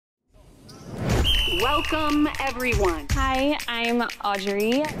Welcome, everyone. Hi, I'm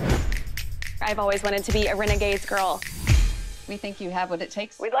Audrey. I've always wanted to be a Renegade's girl. We think you have what it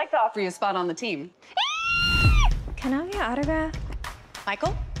takes. We'd like to offer you a spot on the team. Can I have your autograph?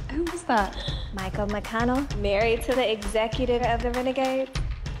 Michael? Who was that? Michael McConnell, married to the executive of the Renegade.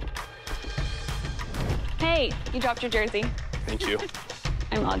 Hey, you dropped your jersey. Thank you.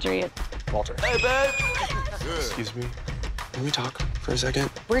 I'm Audrey. Walter. Hey, babe! Excuse me. Can we talk for a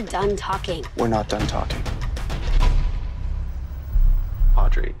second? We're done talking. We're not done talking.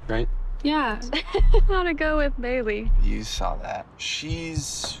 Audrey, right? Yeah. How'd it go with Bailey? You saw that.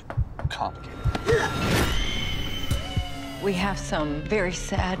 She's complicated. We have some very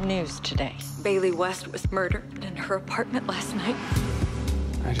sad news today. Bailey West was murdered in her apartment last night.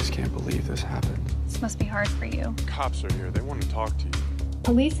 I just can't believe this happened. This must be hard for you. Cops are here. They want to talk to you.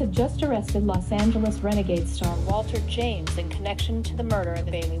 Police have just arrested Los Angeles Renegade star Walter James in connection to the murder of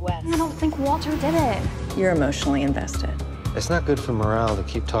Bailey West. I don't think Walter did it. You're emotionally invested. It's not good for morale to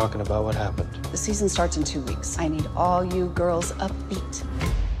keep talking about what happened. The season starts in 2 weeks. I need all you girls upbeat.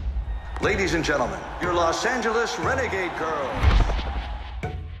 Ladies and gentlemen, your Los Angeles Renegade girl.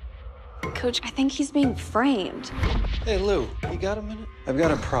 Coach, I think he's being framed. Hey, Lou, you got a minute? I've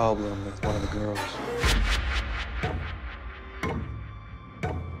got a problem with one of the girls.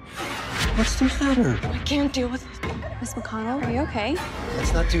 What's the matter? I can't deal with this. Miss McConnell, are you okay?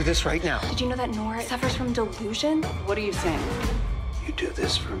 Let's not do this right now. Did you know that Nora suffers from delusion? What are you saying? You do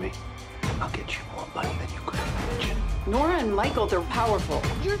this for me, I'll get you more money than you could imagine. Nora and Michael, they're powerful.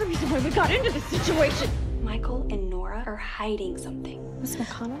 You're the reason why we got into this situation. Michael and Nora are hiding something. Miss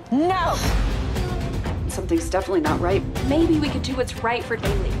McConnell? No! Something's definitely not right. Maybe we could do what's right for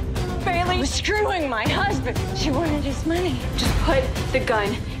Bailey. Bailey was screwing my husband. She wanted his money. Just put the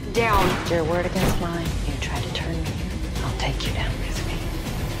gun down. Your word against mine.